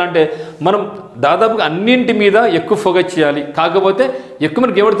ఫోకస్ చేయాలంటే మనం దాదాపుగా అన్నింటి మీద ఎక్కువ ఫోకస్ చేయాలి. కాకపోతే ఎక్కువ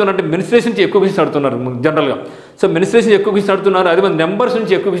మనకి ఏమడుతున్నారంటే మెన్సురేషన్ నుంచి ఎక్కువ క్వశ్చన్స్ అడుగుతున్నారు జనరల్గా. సో మెన్సురేషన్ ఎక్కువ క్వశ్చన్స్ అడుగుతున్నారు, అదే మన నెంబర్స్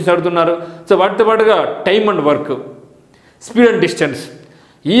నుంచి ఎక్కువ క్వశ్చన్స్ అడుగుతున్నారు. సో వాటితో పాటుగా time and work, speed and distance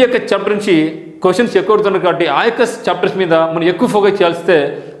ఈ యొక్క చాప్టర్ నుంచి క్వశ్చన్స్ ఎక్కువ అడుగుతున్నారు. కాబట్టి ఆ యొక్క చాప్టర్స్ మీద మనం ఎక్కువ ఫోకస్ చేయాల్స్తే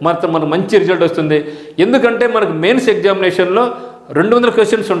మాత్రం మనకు మంచి రిజల్ట్ వస్తుంది. ఎందుకంటే మనకు మెయిన్స్ ఎగ్జామినేషన్లో 200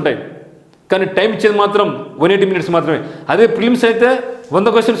 క్వశ్చన్స్ ఉంటాయి, కానీ టైం ఇచ్చేది మాత్రం 180 మినిట్స్ మాత్రమే. అదే ప్రిలిమ్స్ అయితే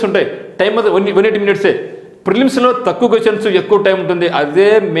 100 క్వశ్చన్స్ ఉంటాయి, టైం అది 180 మినిట్సే. ప్రిలిమ్స్లో తక్కువ క్వశ్చన్స్ ఎక్కువ టైం ఉంటుంది, అదే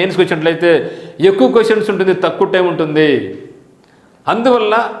మెయిన్స్ వచ్చినట్లయితే ఎక్కువ క్వశ్చన్స్ ఉంటుంది, తక్కువ టైం ఉంటుంది.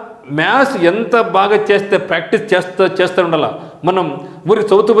 అందువల్ల మ్యాథ్స్ ఎంత బాగా చేస్తే ప్రాక్టీస్ చేస్తూ ఉండాల. మనం ఊరికి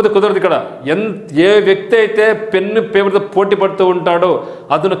చదువుతూ కుదరదు. ఇక్కడ ఏ వ్యక్తి అయితే పెన్ను పేపర్తో పోటీ పడుతూ ఉంటాడో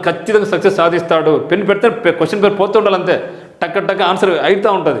అతను ఖచ్చితంగా సక్సెస్ సాధిస్తాడు. పెన్ను పెడితే క్వశ్చన్ పేపర్ పోతూ ఉండాలి, అంతే టక్క ఆన్సర్ అవుతూ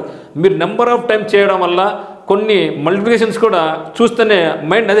ఉంటుంది. మీరు నెంబర్ ఆఫ్ టైం చేయడం వల్ల కొన్ని మల్టిప్లికేషన్స్ కూడా చూస్తేనే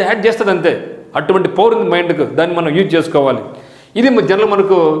మైండ్ అదే యాడ్ చేస్తుంది, అంతే. అటువంటి పవర్ ఉంది మైండ్కు, దాన్ని మనం యూజ్ చేసుకోవాలి. ఇది జనరల్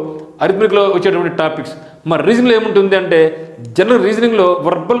మనకు అరిథమెటిక్లో వచ్చేటువంటి టాపిక్స్. మరి రీజనింగ్లో ఏముంటుంది అంటే జనరల్ రీజనింగ్లో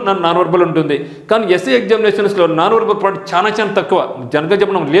వర్బల్ నాన్ వర్బల్ ఉంటుంది, కానీ ఎస్ఏ ఎగ్జామినేషన్స్లో నాన్ వర్బల్ పార్ట్ చాలా తక్కువ. జనరల్గా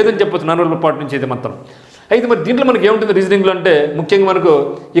చెప్పడం లేదని చెప్పొచ్చు నాన్ వర్బల్ పార్ట్ నుంచి అయితే మొత్తం. అయితే మరి దీంట్లో మనకి ఏముంటుంది రీజనింగ్లో అంటే ముఖ్యంగా మనకు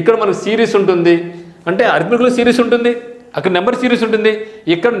ఇక్కడ మనకు సిరీస్ ఉంటుంది, అంటే అరిథమెటిక్లో సిరీస్ ఉంటుంది, అక్కడ నెంబర్ సిరీస్ ఉంటుంది,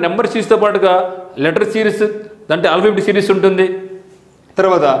 ఇక్కడ నెంబర్ సిరీస్తో పాటుగా లెటర్ సిరీస్ అంటే ఆల్ఫాబెట్ సిరీస్ ఉంటుంది,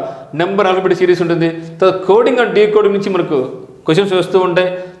 తర్వాత నెంబర్ ఆల్ఫాబెట్ సిరీస్ ఉంటుంది, తర్వాత కోడింగ్ అండ్ డీకోడింగ్ నుంచి మనకు క్వశ్చన్స్ వస్తూ ఉంటాయి.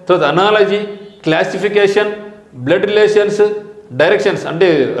 తర్వాత analogy, classification, blood relations, directions అంటే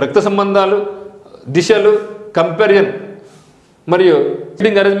రక్త సంబంధాలు, దిశలు, కంపారిజన్ మరియు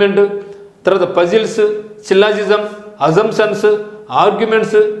రీడింగ్ అరేంజ్మెంట్, తర్వాత puzzles, సిల్లాజిజం, assumptions,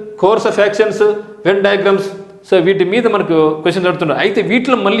 arguments, course of actions, Venn diagrams. So వీటి మీద మనకు క్వశ్చన్స్ అడుగుతున్నారు. అయితే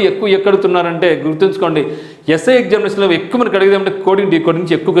వీటిలో మళ్ళీ ఎక్కువ ఎక్కడుతున్నారంటే గుర్తుంచుకోండి, ఎస్ఐ ఎగ్జామినేషన్లో ఎక్కువ మనకు అడిగేదంటే కోడింగ్ డీకోడింగ్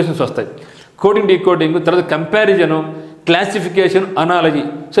నుంచి ఎక్కువ క్వశ్చన్స్ వస్తాయి. కోడింగ్ డీకోడింగ్, తర్వాత కంపారిజను, క్లాసిఫికేషన్, అనాలజీ.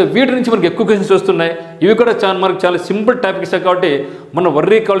 సో వీటి నుంచి మనకు ఎక్కువ క్వశ్చన్స్ వస్తున్నాయి. ఇవి కూడా మనకు చాలా సింపుల్ టాపిక్స్ కాబట్టి మనం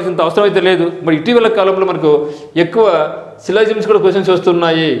వర్రీ కావాల్సినంత అవసరం అయితే లేదు. మరి ఇటీవల కాలంలో మనకు ఎక్కువ సిలాజిమ్స్ కూడా క్వశ్చన్స్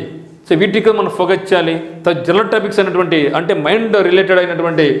వస్తున్నాయి. సో వీటికి మనం ఫోకస్ చేయాలి. జనరల్ టాపిక్స్ అయినటువంటి అంటే మైండ్ రిలేటెడ్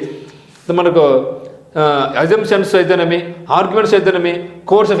అయినటువంటి మనకు అజంప్షన్స్ అయితేనేమి, ఆర్గ్యుమెంట్స్ అయితేనేమి,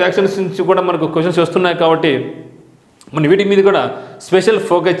 కోర్స్ ఆఫ్ యాక్షన్స్ నుంచి కూడా మనకు క్వశ్చన్స్ వస్తున్నాయి. కాబట్టి మన వీటి మీద కూడా స్పెషల్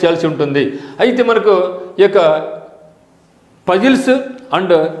ఫోకస్ చేయాల్సి ఉంటుంది. అయితే మనకు ఈ యొక్క పజిల్స్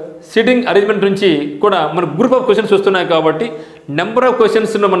అండ్ సిట్టింగ్ అరేంజ్మెంట్ నుంచి కూడా మన గ్రూప్ ఆఫ్ క్వశ్చన్స్ వస్తున్నాయి కాబట్టి నెంబర్ ఆఫ్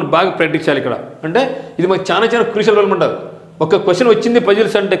క్వశ్చన్స్ను మనం బాగా ప్రాక్టీస్ చేయాలి ఇక్కడ. అంటే ఇది మనకు చాలా క్రూషియల్ రోల్ ఉంటుంది. ఒక క్వశ్చన్ వచ్చింది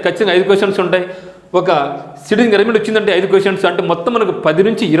పజిల్స్ అంటే ఖచ్చితంగా 5 క్వశ్చన్స్ ఉంటాయి. ఒక సిట్టింగ్ అరేంజ్మెంట్ వచ్చిందంటే 5 క్వశ్చన్స్, అంటే మొత్తం మనకు 10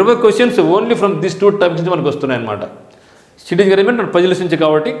 నుంచి 20 questions only from this 2 types నుంచి మనకు వస్తున్నాయి అన్నమాట. సిట్టింగ్ అరేంజ్మెంట్ అండ్ పజిల్స్ నుంచి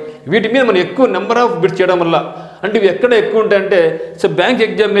కాబట్టి వీటి మీద మనం ఎక్కువ నెంబర్ ఆఫ్ బిట్స్ చేయడం వల్ల, అంటే ఇవి ఎక్కడ ఎక్కువ ఉంటాయంటే సో బ్యాంక్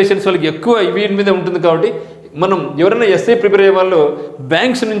ఎగ్జామినేషన్స్ వాళ్ళకి ఎక్కువ వీటి మీద ఉంటుంది. కాబట్టి మనం ఎవరైనా ఎస్ఐ ప్రిపేర్ అయ్యే వాళ్ళు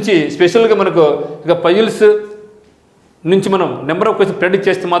బ్యాంక్స్ నుంచి స్పెషల్గా మనకు ఇక పజిల్స్ నుంచి మనం నెంబర్ ఆఫ్ క్వశ్చన్ ప్రెడిక్ట్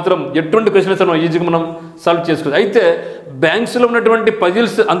చేస్తే మాత్రం ఎటువంటి క్వశ్చన్స్ మనం ఈజీగా మనం సాల్వ్ చేసుకోవచ్చు. అయితే బ్యాంక్స్లో ఉన్నటువంటి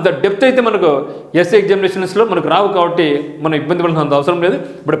పజిల్స్ అంత డెప్త్ అయితే మనకు ఎస్ఐ ఎగ్జామినేషన్స్లో మనకు రావు కాబట్టి మనం ఇబ్బంది పడాల్సిన అవసరం లేదు.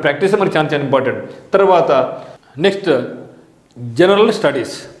 ఇప్పుడు ప్రాక్టీస్ మనకు చాలా ఇంపార్టెంట్. తర్వాత నెక్స్ట్ జనరల్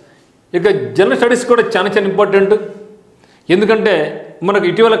స్టడీస్. ఇక జనరల్ స్టడీస్ కూడా చాలా ఇంపార్టెంట్. ఎందుకంటే మనకు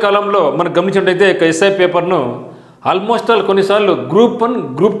ఇటీవల కాలంలో మనకు గమనించినట్టయితే ఇక ఎస్ఐ పేపర్ను ఆల్మోస్ట్ ఆల్ కొన్నిసార్లు గ్రూప్ 1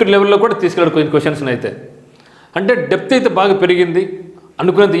 గ్రూప్ 2 లెవెల్లో కూడా తీసుకెళ్ళాడు కొన్ని క్వశ్చన్స్ అయితే. అంటే డెప్త్ అయితే బాగా పెరిగింది,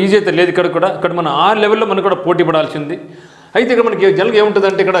 అనుకునేంత ఈజీ అయితే లేదు. ఇక్కడ మనం ఆ లెవెల్లో మనకు కూడా పోటీ పడాల్సింది. అయితే ఇక్కడ మనకి జనరల్గా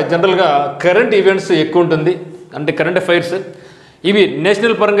ఏముంటుందంటే ఇక్కడ జనరల్గా కరెంట్ ఈవెంట్స్ ఎక్కువ ఉంటుంది. అంటే కరెంట్ అఫైర్స్ ఇవి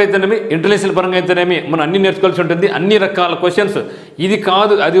నేషనల్ పరంగా అయితేనేమి ఇంటర్నేషనల్ పరంగా అయితేనేమి మనం అన్ని నేర్చుకోవాల్సి ఉంటుంది. అన్ని రకాల క్వశ్చన్స్, ఇది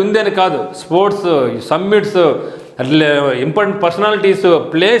కాదు అది ఉంది అని కాదు, sports, summits, important personalities,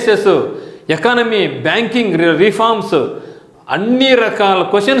 places, economy, banking, reforms, అన్ని రకాల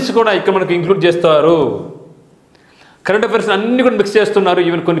క్వశ్చన్స్ కూడా ఇక్కడ మనకు ఇంక్లూడ్ చేస్తారు. కరెంట్ అఫైర్స్ అన్నీ కూడా మిక్స్ చేస్తున్నారు.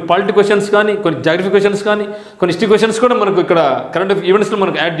 ఈవెన్ కొన్ని పాలిటీ క్వశ్చన్స్ కానీ, కొన్ని జాగ్రఫీ క్వశ్చన్స్ కానీ, కొన్ని హిస్టరీ క్వశ్చన్స్ కూడా మనకు ఇక్కడ కరెంట్ ఈవెంట్స్లో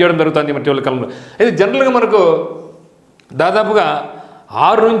మనకు యాడ్ చేయడం జరుగుతుంది ఇటీవల కాలంలో. అయితే జనరల్గా మనకు దాదాపుగా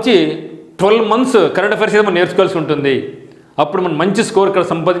 6 నుంచి 12 months కరెంట్ అఫైర్స్ అయితే మనం నేర్చుకోవాల్సి ఉంటుంది. అప్పుడు మనం మంచి స్కోర్ ఇక్కడ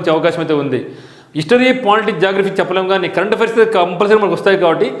సంపాదించే అవకాశం అయితే ఉంది. హిస్టరీ, పాలిటీ, జాగ్రఫీ చెప్పలేం కానీ కరెంట్ అఫైర్స్ కంపల్సరీ మనకు వస్తాయి.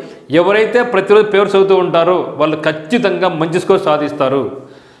 కాబట్టి ఎవరైతే ప్రతిరోజు పేపర్స్ చదువుతూ ఉంటారో వాళ్ళు ఖచ్చితంగా మంచి స్కోర్ సాధిస్తారు.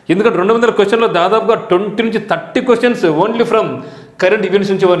 ఎందుకంటే 200 క్వశ్చన్లో దాదాపుగా 20 నుంచి 30 questions only from current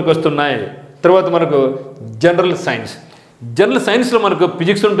events నుంచి మనకు వస్తున్నాయి. తర్వాత మనకు జనరల్ సైన్స్. జనరల్ సైన్స్లో మనకు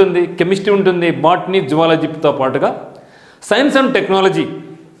ఫిజిక్స్ ఉంటుంది, కెమిస్ట్రీ ఉంటుంది, బాటనీ, జువాలజీతో పాటుగా సైన్స్ అండ్ టెక్నాలజీ.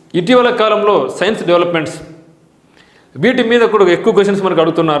 ఇటీవల కాలంలో సైన్స్ డెవలప్మెంట్స్ వీటి మీద కూడా ఎక్కువ క్వశ్చన్స్ మనకు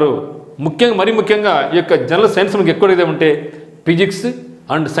అడుగుతున్నారు. మరీ ముఖ్యంగా ఈ యొక్క జనరల్ సైన్స్ మనకు ఎక్కువ ఉంటే physics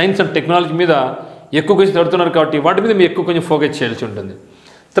and science and technology మీద ఎక్కువ క్వశ్చన్స్ అడుగుతున్నారు. కాబట్టి వాటి మీద మీరు ఎక్కువ కొంచెం ఫోకస్ చేయాల్సి ఉంటుంది.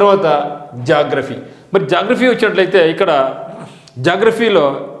 తర్వాత జాగ్రఫీ. మరి జాగ్రఫీ వచ్చినట్లయితే ఇక్కడ జాగ్రఫీలో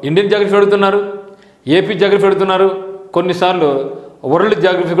ఇండియన్ జాగ్రఫీ అడుగుతున్నారు, ఏపీ జాగ్రఫీ అడుగుతున్నారు, కొన్నిసార్లు వరల్డ్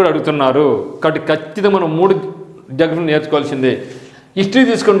జాగ్రఫీ కూడా అడుగుతున్నారు. కాబట్టి ఖచ్చితంగా మనం 3 జాగ్రఫీని నేర్చుకోవాల్సిందే. హిస్టరీ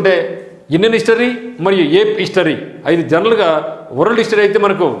తీసుకుంటే ఇండియన్ హిస్టరీ మరియు ఏపీ హిస్టరీ, అది జనరల్గా వరల్డ్ హిస్టరీ అయితే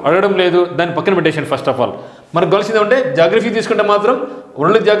మనకు అడగడం లేదు, దాన్ని పక్కన పెట్టేసాను. ఫస్ట్ ఆఫ్ ఆల్ మనకు కావాల్సింది అంటే జాగ్రఫీ తీసుకుంటే మాత్రం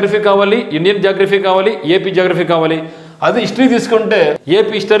వరల్డ్ జాగ్రఫీ కావాలి, ఇండియన్ జాగ్రఫీ కావాలి, ఏపీ జాగ్రఫీ కావాలి. అది హిస్టరీ తీసుకుంటే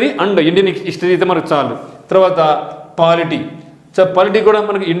AP history and Indian history అయితే మనకు చాలు. తర్వాత పాలిటీ. సో పాలిటీ కూడా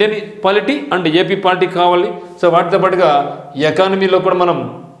మనకు Indian polity and AP polity కావాలి. సో వాటితో పాటుగా ఎకానమీలో కూడా మనం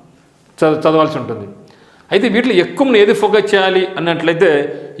చదవాల్సి ఉంటుంది. అయితే వీటిలో ఎక్కువ మనం ఏది ఫోకస్ చేయాలి అన్నట్లయితే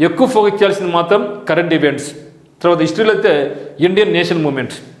ఎక్కువ ఫోకస్ చేయాల్సింది మాత్రం కరెంట్ ఈవెంట్స్. తర్వాత హిస్టరీలో అయితే ఇండియన్ నేషనల్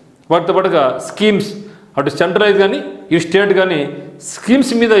మూమెంట్స్, వాటితో పాటుగా స్కీమ్స్, అటు సెంట్రలైజ్ కానీ ఈ స్టేట్ కానీ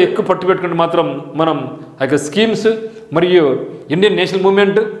స్కీమ్స్ మీద ఎక్కువ పట్టు పెట్టుకుంటే మాత్రం మనం ఆ యొక్క స్కీమ్స్ మరియు ఇండియన్ నేషనల్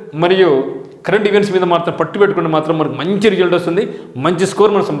మూమెంట్ మరియు కరెంట్ ఈవెంట్స్ మీద మాత్రం పట్టు పెట్టుకుంటే మాత్రం మనకు మంచి రిజల్ట్ వస్తుంది, మంచి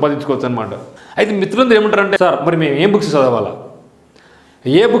స్కోర్ మనం సంపాదించుకోవచ్చు అనమాట. అయితే మిత్రులందరూ ఏమంటారంటే, సార్ మరి మేము ఏం బుక్స్ చదవాలా,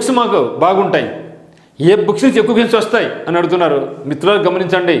 ఏ బుక్స్ మాకు బాగుంటాయి, ఏ బుక్స్ నుంచి ఎక్కువ క్వశ్చన్స్ వస్తాయి అని అడుగుతున్నారు. మిత్రులు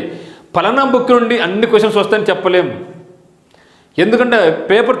గమనించండి, ఫలానా బుక్ నుండి అన్ని క్వశ్చన్స్ వస్తాయని చెప్పలేము. ఎందుకంటే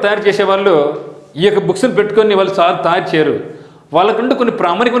పేపర్ తయారు చేసే వాళ్ళు ఈ యొక్క బుక్స్ని పెట్టుకొని వాళ్ళు తయారు చేయరు. వాళ్ళకంటూ కొన్ని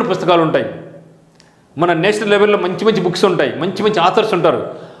ప్రామాణికమైన పుస్తకాలు ఉంటాయి. మన నేషనల్ లెవెల్లో మంచి మంచి బుక్స్ ఉంటాయి, మంచి మంచి ఆథర్స్ ఉంటారు.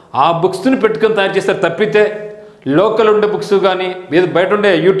 ఆ బుక్స్ని పెట్టుకొని తయారు చేస్తారు తప్పితే లోకల్ ఉండే బుక్స్ కానీ ఏదో బయట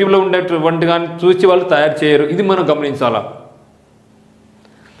ఉండే యూట్యూబ్లో ఉండేటువంటి కానీ చూసి వాళ్ళు తయారు చేయరు. ఇది మనం గమనించాలా.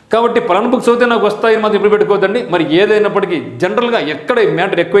 కాబట్టి పలానా బుక్స్ అయితే నాకు వస్తాయి మాత్రం ఎప్పుడు పెట్టుకోవద్దండి. మరి ఏదైనప్పటికీ జనరల్గా ఎక్కడ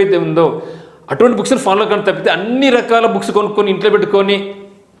మ్యాటర్ ఎక్కువైతే ఉందో అటువంటి బుక్స్ని ఫాలో కానీ తప్పితే అన్ని రకాల బుక్స్ కొనుక్కొని ఇంట్లో పెట్టుకొని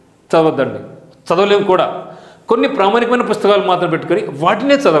చదవద్దండి, చదవలేము కూడా. కొన్ని ప్రామాణికమైన పుస్తకాలు మాత్రం పెట్టుకొని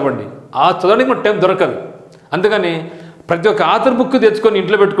వాటినే చదవండి. ఆ చదవడానికి మనకు టైం దొరకదు. అందుకని ప్రతి ఒక్క ఆథర్ బుక్ తెచ్చుకొని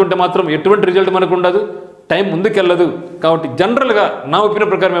ఇంట్లో పెట్టుకుంటే మాత్రం ఎటువంటి రిజల్ట్ మనకు ఉండదు, టైం ముందుకెళ్ళదు. కాబట్టి జనరల్గా నా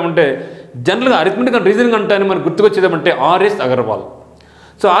ఒపీనియన్ ప్రకారం ఏమంటే జనరల్గా అరిథమెటిక్ అండ్ రీజనింగ్ అంటే మనకు గుర్తుకొచ్చేదేమంటే RS Agarwal.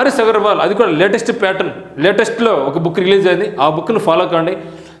 So RS Agarwal అది కూడా లేటెస్ట్ ప్యాటర్న్, లేటెస్ట్లో ఒక బుక్ రిలీజ్ అయింది, ఆ బుక్ను ఫాలో కాండి.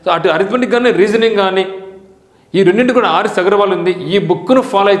 సో అటు అరిథమెటిక్ కానీ రీజనింగ్ కానీ ఈ రెండింటి కూడా ఆర్ఎస్ అగర్వాల్ ఉంది. ఈ బుక్ను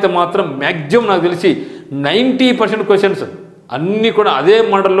ఫాలో అయితే మాత్రం మ్యాక్సిమం నాకు తెలిసి 90% క్వశ్చన్స్ అన్నీ కూడా అదే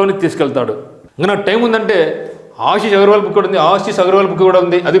మోడల్లోనే తీసుకెళ్తాడు. ఇంకా నాకు టైం ఉందంటే ఆశీష్ అగర్వాల్ బుక్ కూడా ఉంది, ఆశీష్ అగర్వాల్ బుక్ కూడా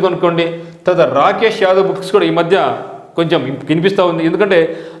ఉంది, అది కొనుక్కోండి. తర్వాత రాకేష్ యాదవ్ బుక్స్ కూడా ఈ మధ్య కొంచెం వినిపిస్తూ ఉంది. ఎందుకంటే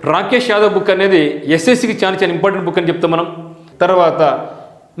రాకేష్ యాదవ్ బుక్ అనేది ఎస్ఎస్సికి చాలా చాలా ఇంపార్టెంట్ బుక్ అని చెప్తాం మనం. తర్వాత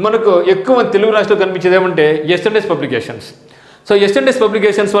మనకు ఎక్కువ తెలుగు రాష్ట్రంలో కనిపించేది ఏమంటే S and S publications. So S and S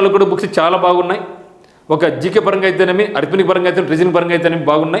publications వాళ్ళు కూడా బుక్స్ చాలా బాగున్నాయి. ఒక జీకే పరంగా అయితేనేమి, అర్థమెటిక్ పరంగా అయితే, రీజనింగ్ పరంగా అయితేనేమి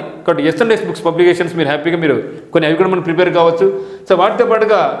బాగున్నాయి. కాబట్టి ఎస్ఎండ్ఎస్ బుక్స్ పబ్లికేషన్స్ మీరు హ్యాపీగా మీరు కొన్ని అవి కూడా మనం ప్రిపేర్ కావచ్చు. సో వాటితో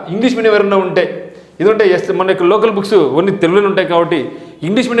పాటుగా ఇంగ్లీష్ మీడియం ఎవరైనా ఉంటే, ఎందుకంటే మన యొక్క లోకల్ బుక్స్ ఓన్లీ తెలుగులో ఉంటాయి కాబట్టి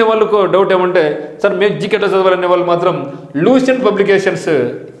ఇంగ్లీష్ మీడియం వాళ్ళకు డౌట్ ఏమంటే సార్ మేము జీకే ఎట్లా చదవాలనే వాళ్ళు మాత్రం లూసెంట్ పబ్లికేషన్స్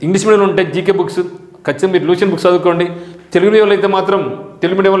ఇంగ్లీష్ మీడియంలో ఉంటాయి జీకే బుక్స్, ఖచ్చితంగా మీరు లూసెంట్ బుక్స్ చదువుకోండి. తెలుగు మీడియం అయితే మాత్రం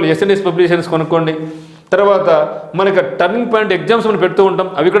తెలుగు మీడియం వాళ్ళు ఎస్ఎండ్ఎస్ పబ్లికేషన్స్ కొనుక్కోండి. తర్వాత మనకి టర్నింగ్ పాయింట్ ఎగ్జామ్స్ మనం పెడుతూ ఉంటాం,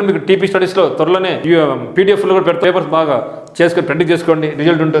 అవి కూడా మీకు టీపీ స్టడీస్లో త్వరలోనే పీడిఎఫ్లో కూడా పేపర్స్ బాగా చేసుకొని ప్రింట్ చేసుకోండి,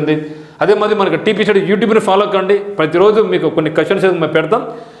 రిజల్ట్ ఉంటుంది. అదే మాది మనకి టీపీ స్టడీ యూట్యూబ్ని ఫాలో కండి, ప్రతిరోజు మీకు కొన్ని క్వశ్చన్స్ మేము పెడతాం.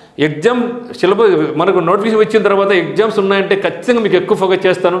 ఎగ్జామ్ సిలబస్ మనకు నోటిఫికేషన్ వచ్చిన తర్వాత ఎగ్జామ్స్ ఉన్నాయంటే ఖచ్చితంగా మీకు ఎక్కువ ఫోకస్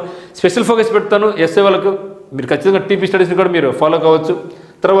చేస్తాను, స్పెషల్ ఫోకస్ పెడతాను ఎస్ఏ వాళ్ళకు. మీరు ఖచ్చితంగా టీపీ స్టడీస్ని కూడా మీరు ఫాలో కావచ్చు.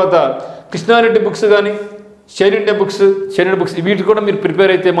 తర్వాత కృష్ణారెడ్డి బుక్స్ కానీ, షైన్ ఇండియా బుక్స్ వీటి కూడా మీరు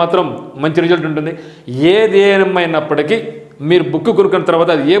ప్రిపేర్ అయితే మాత్రం మంచి రిజల్ట్ ఉంటుంది. ఏది ఏమైనప్పటికీ మీరు బుక్ కొనుక్కున్న తర్వాత,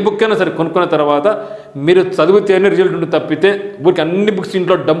 అది ఏ బుక్ అయినా సరే కొనుక్కున్న తర్వాత మీరు చదివితేనే రిజల్ట్ ఉంటుంది తప్పితే ఊరికి అన్ని బుక్స్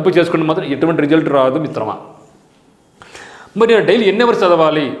ఇంట్లో డంప్ చేసుకుంటే మాత్రం ఎటువంటి రిజల్ట్ రాదు మిత్రమా. మరి డైలీ ఎన్ని అవర్స్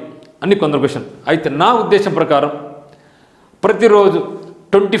చదవాలి అని కొందరు క్వశ్చన్. అయితే నా ఉద్దేశం ప్రకారం ప్రతిరోజు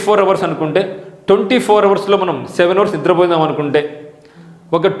 24 అవర్స్ అనుకుంటే 24 అవర్స్లో మనం 7 అవర్స్ నిద్రపోయిందాం అనుకుంటే,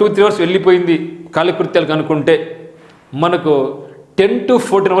 ఒక 2-3 అవర్స్ వెళ్ళిపోయింది కాలకృత్యాలకు అనుకుంటే మనకు 10 to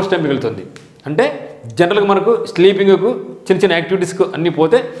 14 అవర్స్ టైం మిగులుతుంది. అంటే జనరల్గా మనకు స్లీపింగ్కు చిన్న చిన్న యాక్టివిటీస్కు అన్నీ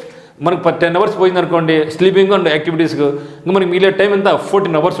పోతే మనకు 10 అవర్స్ పోయింది అనుకోండి స్లీపింగ్ అండ్ యాక్టివిటీస్కు, ఇంకా మనకి మిగిలే టైం ఎంత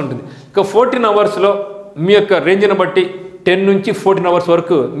 14 అవర్స్ ఉంటుంది. ఇంకా 14 అవర్స్లో మీ యొక్క రేంజ్ని బట్టి 10 నుంచి 14 అవర్స్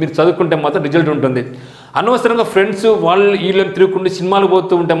వరకు మీరు చదువుకుంటే మాత్రం రిజల్ట్ ఉంటుంది. అనవసరంగా ఫ్రెండ్స్ వాళ్ళు వీళ్ళని తిరుగుకుంటూ సినిమాలు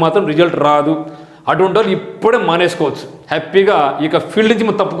పోతూ ఉంటే మాత్రం రిజల్ట్ రాదు. అటువంటి వాళ్ళు ఇప్పుడే మానేసుకోవచ్చు, హ్యాపీగా ఇక ఫీల్డ్ నుంచి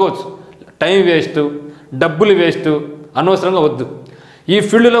మనం తప్పుకోవచ్చు. టైం వేస్ట్, డబ్బులు వేస్ట్, అనవసరంగా వద్దు. ఈ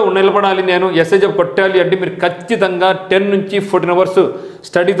ఫీల్డ్లో నిలబడాలి, నేను ఎస్ఐ జాబ్ కొట్టాలి అంటే మీరు ఖచ్చితంగా 10 నుంచి 14 అవర్స్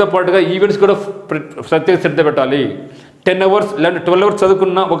స్టడీతో పాటుగా ఈవెంట్స్ కూడా ప్రత్యేక శ్రద్ధ పెట్టాలి. 10 అవర్స్ లేదంటే 12 అవర్స్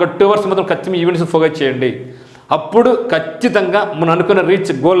చదువుకున్న ఒక 2 అవర్స్ మాత్రం ఖచ్చితంగా ఈవెంట్స్ ఫోకస్ చేయండి. అప్పుడు ఖచ్చితంగా మనం అనుకున్న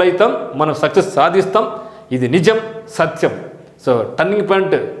రీచ్ గోల్ అవుతాం, మనం సక్సెస్ సాధిస్తాం. ఇది నిజం, సత్యం. So turning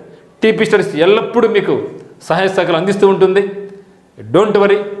point TP studies ఎల్లప్పుడూ మీకు సహాయ సహకారాలు అందిస్తూ ఉంటుంది. డోంట్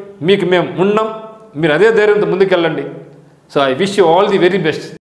వరీ, మీకు మేము ఉన్నాం, మీరు అదే ధైర్యంతో ముందుకెళ్ళండి. So I wish you all the very best.